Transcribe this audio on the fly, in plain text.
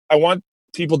I want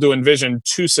people to envision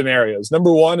two scenarios.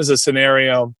 Number one is a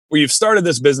scenario where you've started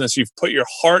this business, you've put your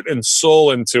heart and soul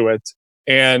into it,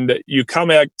 and you come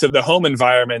back to the home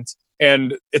environment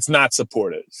and it's not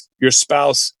supportive. Your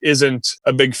spouse isn't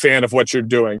a big fan of what you're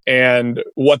doing and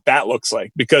what that looks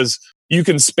like, because you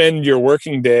can spend your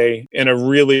working day, and a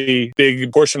really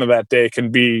big portion of that day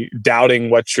can be doubting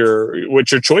what your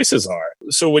choices are.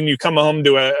 So when you come home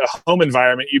to a home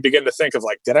environment, you begin to think of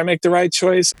like, did I make the right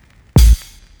choice?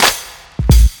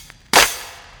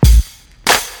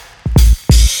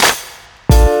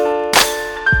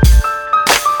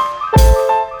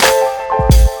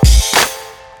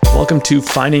 Welcome to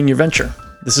Finding Your Venture.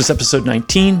 This is episode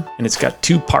 19, and it's got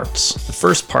two parts. The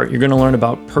first part, you're going to learn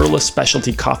about Perla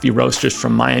Specialty Coffee Roasters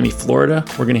from Miami, Florida.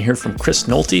 We're going to hear from Chris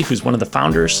Nolte, who's one of the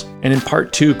founders. And in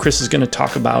part two, Chris is going to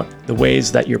talk about the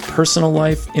ways that your personal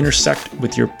life intersect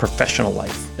with your professional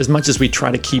life. As much as we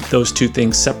try to keep those two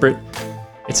things separate,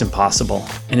 it's impossible.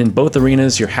 And in both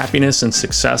arenas, your happiness and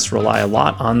success rely a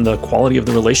lot on the quality of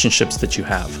the relationships that you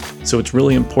have. So it's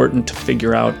really important to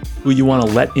figure out who you want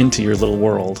to let into your little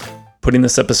world. Putting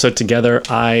this episode together,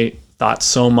 I thought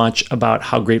so much about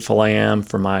how grateful I am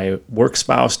for my work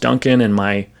spouse, Duncan, and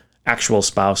my actual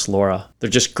spouse, Laura. They're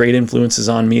just great influences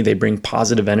on me. They bring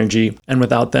positive energy. And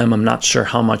without them, I'm not sure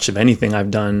how much of anything I've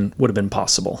done would have been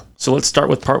possible. So let's start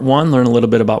with part one, learn a little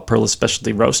bit about Perla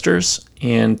Specialty Roasters,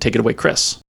 and take it away,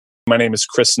 Chris. My name is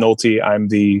Chris Nolte. I'm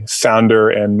the founder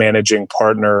and managing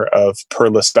partner of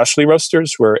Perla Specialty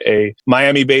Roasters. We're a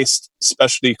Miami-based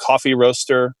specialty coffee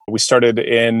roaster. We started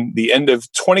in the end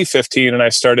of 2015, and I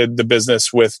started the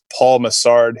business with Paul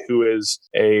Massard, who is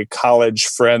a college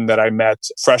friend that I met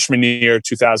freshman year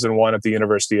 2001 at the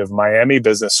University of Miami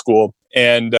Business School.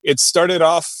 And it started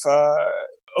off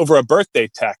over a birthday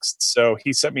text. So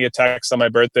he sent me a text on my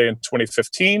birthday in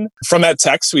 2015. From that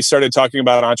text, we started talking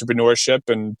about entrepreneurship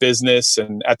and business.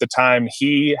 And at the time,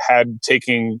 he had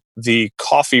taken the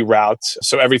coffee route.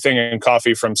 So everything in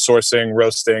coffee, from sourcing,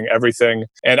 roasting, everything.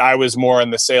 And I was more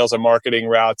in the sales and marketing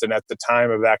route. And at the time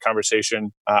of that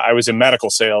conversation, I was in medical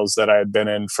sales that I had been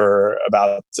in for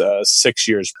about 6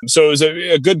 years. So it was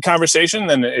a good conversation.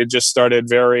 And it just started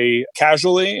very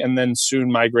casually, and then soon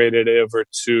migrated over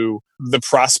to the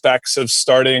prospects of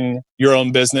starting your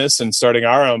own business and starting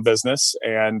our own business.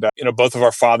 And, both of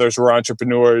our fathers were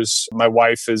entrepreneurs. My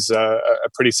wife is a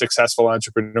pretty successful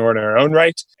entrepreneur in her own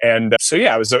right. And so,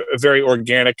 it was a very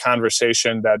organic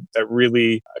conversation that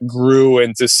really grew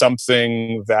into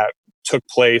something that took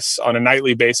place on a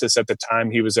nightly basis. At the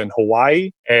time, he was in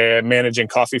Hawaii and managing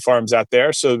coffee farms out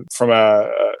there. So from a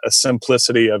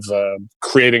simplicity of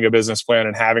creating a business plan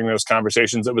and having those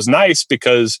conversations, it was nice,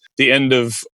 because the end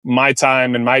of my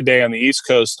time and my day on the East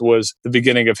Coast was the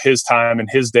beginning of his time and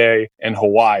his day in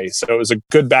Hawaii. So it was a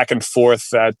good back and forth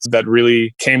that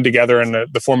really came together in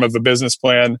the form of a business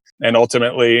plan. And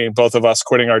ultimately, both of us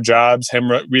quitting our jobs, him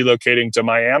relocating to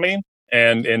Miami.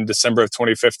 And in December of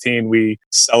 2015, we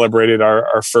celebrated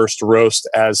our first roast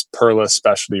as Perla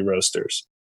Specialty Roasters.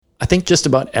 I think just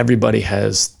about everybody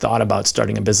has thought about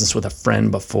starting a business with a friend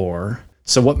before.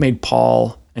 So what made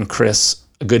Paul and Chris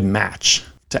a good match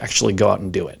to actually go out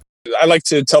and do it? I like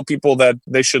to tell people that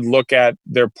they should look at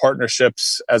their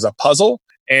partnerships as a puzzle.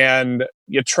 And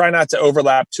you try not to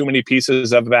overlap too many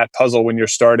pieces of that puzzle when you're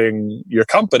starting your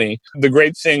company. The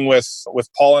great thing with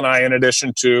Paul and I, in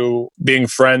addition to being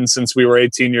friends since we were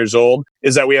 18 years old,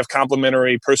 is that we have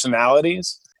complementary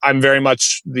personalities. I'm very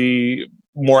much the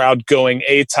more outgoing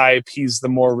A type. He's the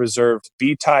more reserved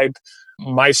B type.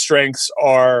 My strengths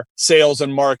are sales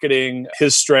and marketing.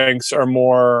 His strengths are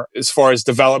more as far as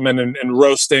development and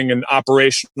roasting and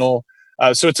operational.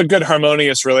 So it's a good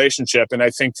harmonious relationship. And I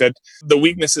think that the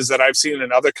weaknesses that I've seen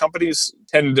in other companies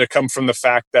tend to come from the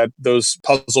fact that those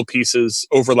puzzle pieces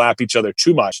overlap each other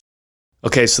too much.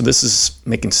 Okay, so this is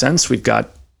making sense. We've got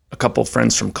a couple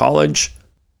friends from college.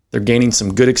 They're gaining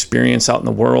some good experience out in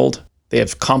the world. They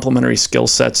have complementary skill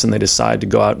sets, and they decide to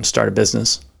go out and start a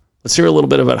business. Let's hear a little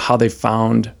bit about how they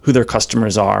found who their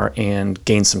customers are and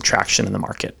gain some traction in the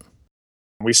market.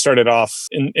 We started off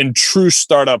in true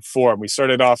startup form. We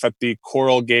started off at the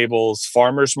Coral Gables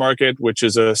Farmers Market, which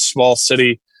is a small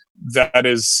city that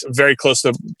is very close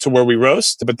to where we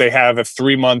roast, but they have a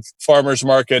 3-month farmers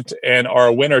market in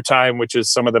our winter time, which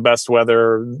is some of the best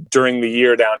weather during the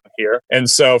year down here. And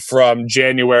so from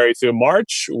January through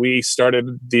March, we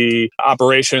started the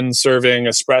operation serving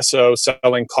espresso,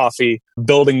 selling coffee,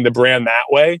 building the brand that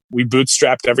way. We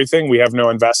bootstrapped everything. We have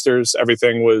no investors.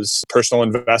 Everything was personal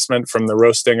investment, from the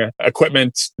roasting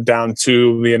equipment down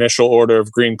to the initial order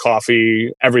of green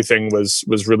coffee. Everything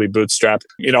was really bootstrapped.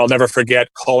 I'll never forget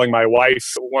calling calling my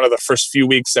wife one of the first few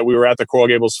weeks that we were at the Coral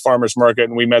Gables Farmers Market,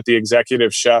 and we met the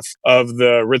executive chef of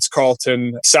the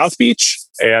Ritz-Carlton South Beach.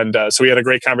 And so we had a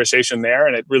great conversation there,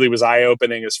 and it really was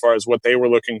eye-opening as far as what they were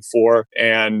looking for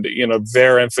and,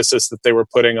 their emphasis that they were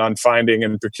putting on finding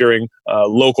and procuring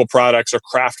local products or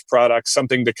craft products,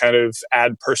 something to kind of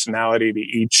add personality to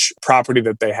each property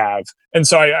that they have. And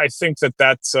so I think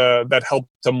that helped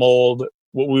to mold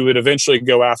what we would eventually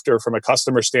go after from a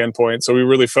customer standpoint. So we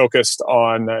really focused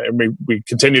on, and we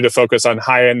continue to focus on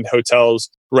high-end hotels,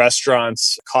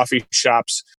 restaurants, coffee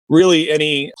shops, really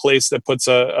any place that puts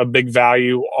a big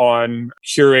value on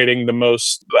curating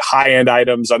the high-end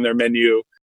items on their menu.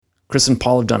 Chris and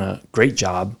Paul have done a great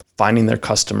job finding their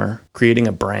customer, creating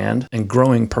a brand, and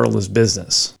growing Perla's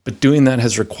business. But doing that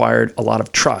has required a lot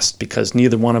of trust because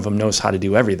neither one of them knows how to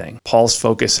do everything. Paul's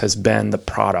focus has been the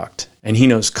product, and he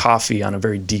knows coffee on a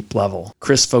very deep level.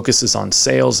 Chris focuses on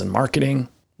sales and marketing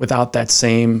without that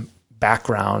same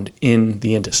background in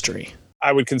the industry.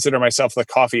 I would consider myself the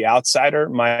coffee outsider.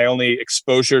 My only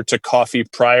exposure to coffee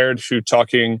prior to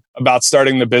talking about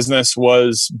starting the business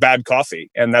was bad coffee.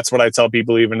 And that's what I tell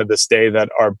people even to this day, that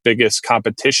our biggest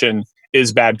competition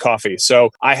is bad coffee.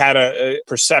 So I had a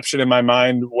perception in my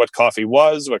mind what coffee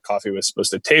was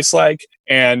supposed to taste like.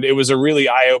 And it was a really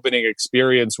eye-opening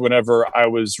experience whenever I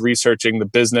was researching the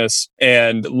business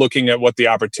and looking at what the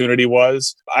opportunity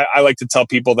was. I like to tell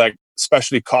people that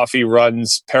specialty coffee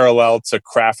runs parallel to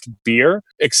craft beer,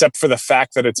 except for the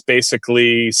fact that it's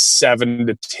basically 7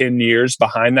 to 10 years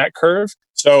behind that curve.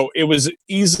 So it was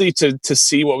easy to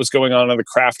see what was going on in the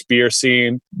craft beer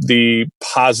scene, the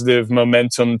positive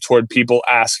momentum toward people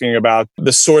asking about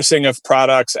the sourcing of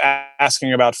products,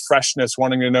 asking about freshness,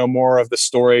 wanting to know more of the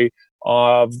story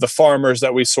of the farmers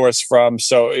that we source from.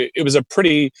 So it was a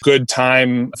pretty good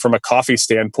time from a coffee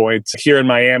standpoint. Here in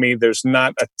Miami, there's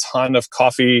not a ton of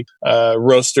coffee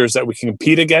roasters that we can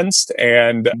compete against.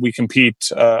 And we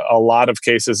compete a lot of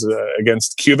cases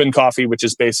against Cuban coffee, which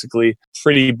is basically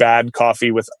pretty bad coffee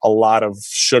with a lot of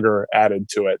sugar added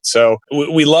to it. So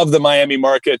we love the Miami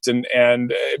market,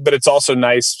 but it's also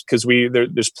nice because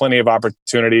there's plenty of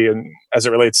opportunity, and as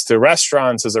it relates to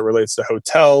restaurants, as it relates to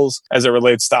hotels, as it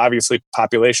relates to obviously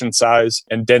population size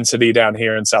and density down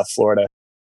here in South Florida.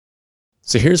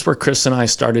 So here's where Chris and I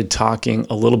started talking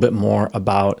a little bit more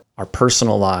about our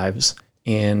personal lives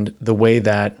and the way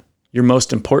that your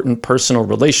most important personal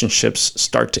relationships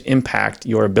start to impact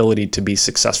your ability to be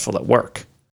successful at work.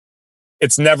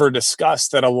 It's never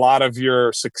discussed that a lot of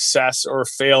your success or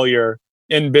failure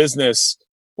in business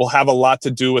will have a lot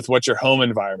to do with what your home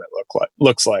environment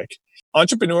looks like.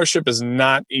 Entrepreneurship is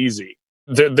not easy.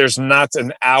 There's not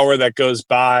an hour that goes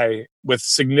by with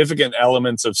significant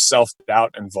elements of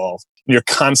self-doubt involved. You're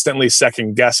constantly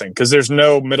second guessing because there's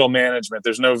no middle management,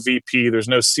 there's no VP, there's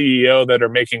no CEO that are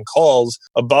making calls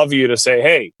above you to say,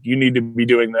 hey, you need to be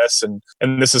doing this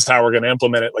and this is how we're going to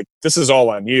implement it. Like, this is all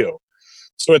on you.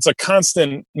 So it's a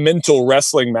constant mental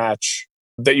wrestling match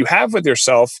that you have with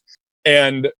yourself.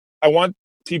 And I want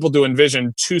people to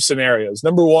envision two scenarios.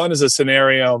 Number one is a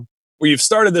scenario where you've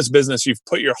started this business, you've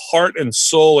put your heart and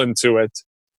soul into it,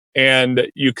 and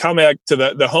you come back to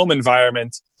the home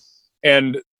environment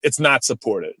and it's not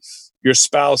supportive. Your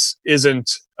spouse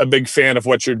isn't a big fan of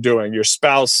what you're doing. Your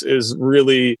spouse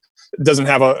doesn't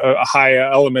have a high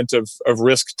element of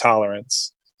risk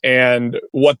tolerance and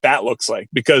what that looks like,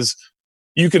 because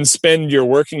you can spend your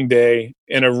working day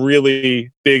in a really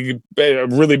big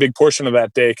portion of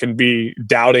that day can be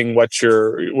doubting what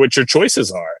your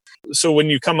choices are. So when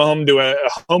you come home to a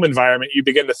home environment, you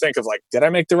begin to think of like, did I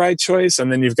make the right choice?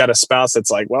 And then you've got a spouse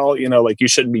that's like, well, like you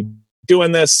shouldn't be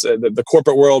doing this. The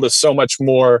corporate world is so much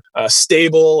more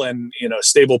stable and,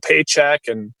 stable paycheck.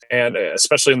 And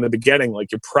especially in the beginning,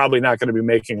 like you're probably not going to be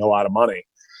making a lot of money.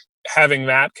 Having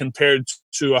that compared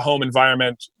to a home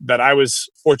environment that I was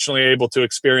fortunately able to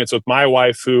experience with my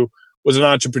wife, who was an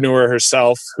entrepreneur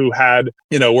herself, who had,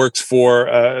 worked for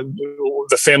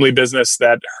the family business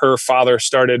that her father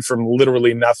started from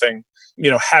literally nothing.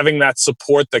 Having that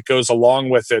support that goes along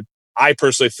with it, I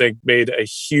personally think made a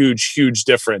huge, huge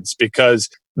difference, because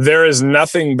there is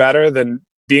nothing better than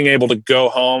being able to go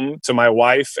home to my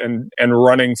wife and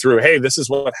running through, hey, this is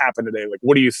what happened today. Like,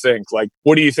 what do you think? Like,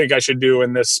 what do you think I should do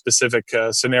in this specific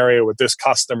scenario with this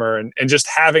customer? And just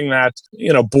having that,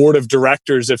 board of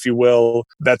directors, if you will,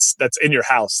 that's in your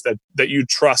house that you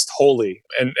trust wholly.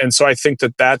 And so I think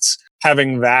that's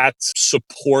having that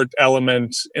support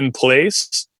element in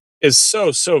place is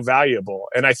so, so valuable.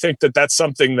 And I think that's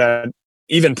something that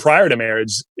even prior to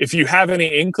marriage, if you have any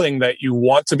inkling that you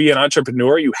want to be an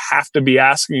entrepreneur, you have to be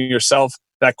asking yourself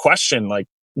that question, like,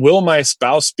 will my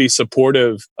spouse be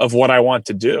supportive of what I want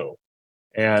to do?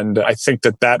 And I think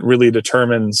that really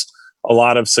determines a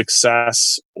lot of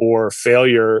success or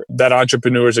failure that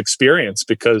entrepreneurs experience,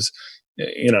 because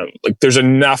like there's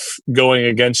enough going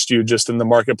against you just in the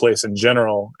marketplace in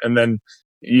general. And then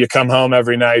you come home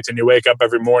every night and you wake up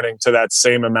every morning to that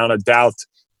same amount of doubt.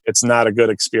 It's not a good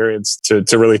experience to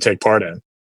really take part in.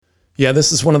 Yeah,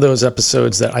 this is one of those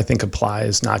episodes that I think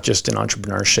applies not just in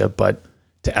entrepreneurship, but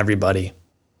to everybody.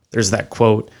 There's that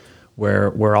quote where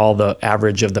we're all the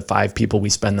average of the 5 people we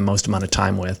spend the most amount of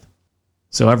time with.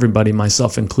 So everybody,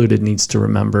 myself included, needs to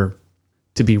remember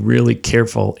to be really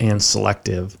careful and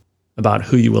selective about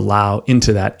who you allow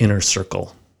into that inner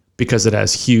circle, because it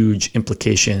has huge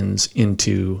implications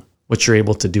into what you're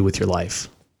able to do with your life.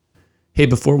 Hey,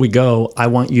 before we go, I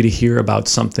want you to hear about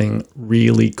something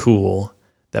really cool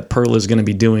that Pearl is going to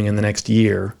be doing in the next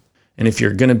year. And if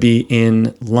you're going to be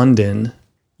in London,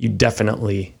 you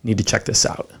definitely need to check this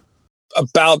out.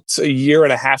 About a year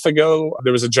and a half ago,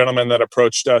 there was a gentleman that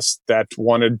approached us that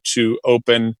wanted to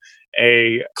open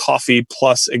a coffee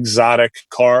plus exotic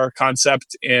car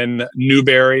concept in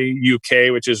Newbury,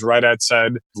 UK, which is right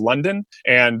outside London.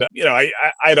 And,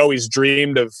 I'd always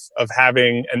dreamed of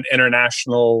having an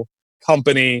international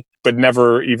company, but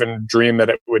never even dreamed that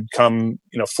it would come,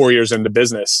 4 years into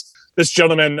business. This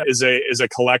gentleman is a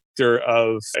collector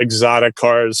of exotic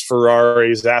cars,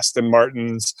 Ferraris, Aston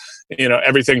Martins,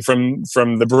 everything from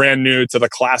the brand new to the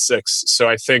classics. So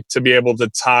I think to be able to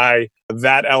tie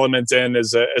that element in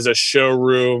as a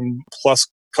showroom plus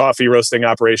coffee roasting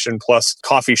operation plus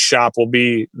coffee shop will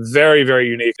be very, very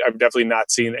unique. I've definitely not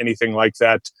seen anything like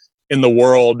that in the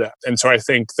world. And so I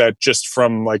think that just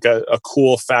from like a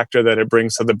cool factor that it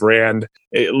brings to the brand,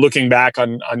 looking back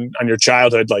on your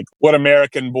childhood, like what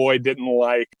American boy didn't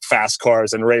like fast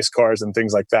cars and race cars and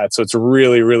things like that. So it's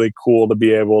really, really cool to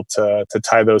be able to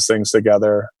tie those things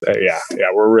together. Yeah,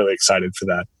 we're really excited for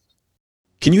that.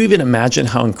 Can you even imagine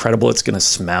how incredible it's going to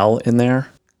smell in there?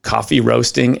 Coffee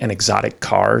roasting and exotic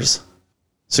cars.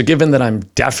 So given that I'm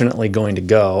definitely going to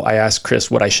go, I asked Chris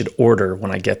what I should order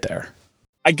when I get there.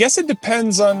 I guess it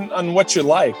depends on what you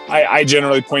like. I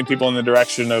generally point people in the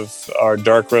direction of our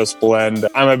dark roast blend.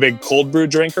 I'm a big cold brew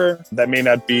drinker. That may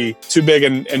not be too big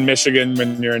in Michigan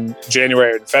when you're in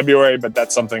January and February, but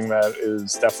that's something that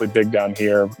is definitely big down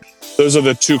here. Those are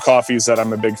the 2 coffees that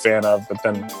I'm a big fan of. But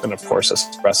then of course,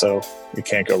 espresso, you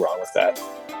can't go wrong with that.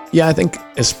 Yeah, I think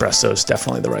espresso is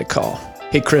definitely the right call.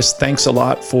 Hey, Chris, thanks a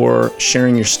lot for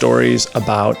sharing your stories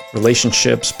about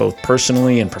relationships, both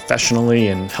personally and professionally,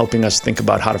 and helping us think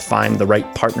about how to find the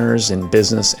right partners in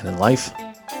business and in life.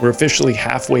 We're officially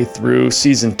halfway through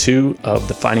season 2 of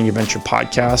the Finding Your Venture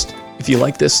podcast. If you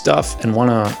like this stuff and want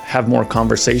to have more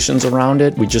conversations around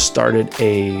it, we just started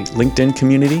a LinkedIn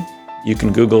community. You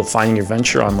can Google Finding Your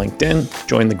Venture on LinkedIn,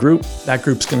 join the group. That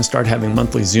group's going to start having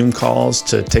monthly Zoom calls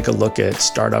to take a look at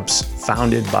startups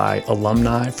founded by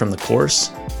alumni from the course.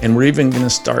 And we're even going to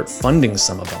start funding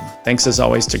some of them. Thanks as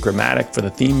always to Grammatic for the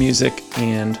theme music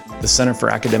and the Center for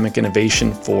Academic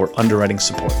Innovation for underwriting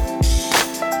support.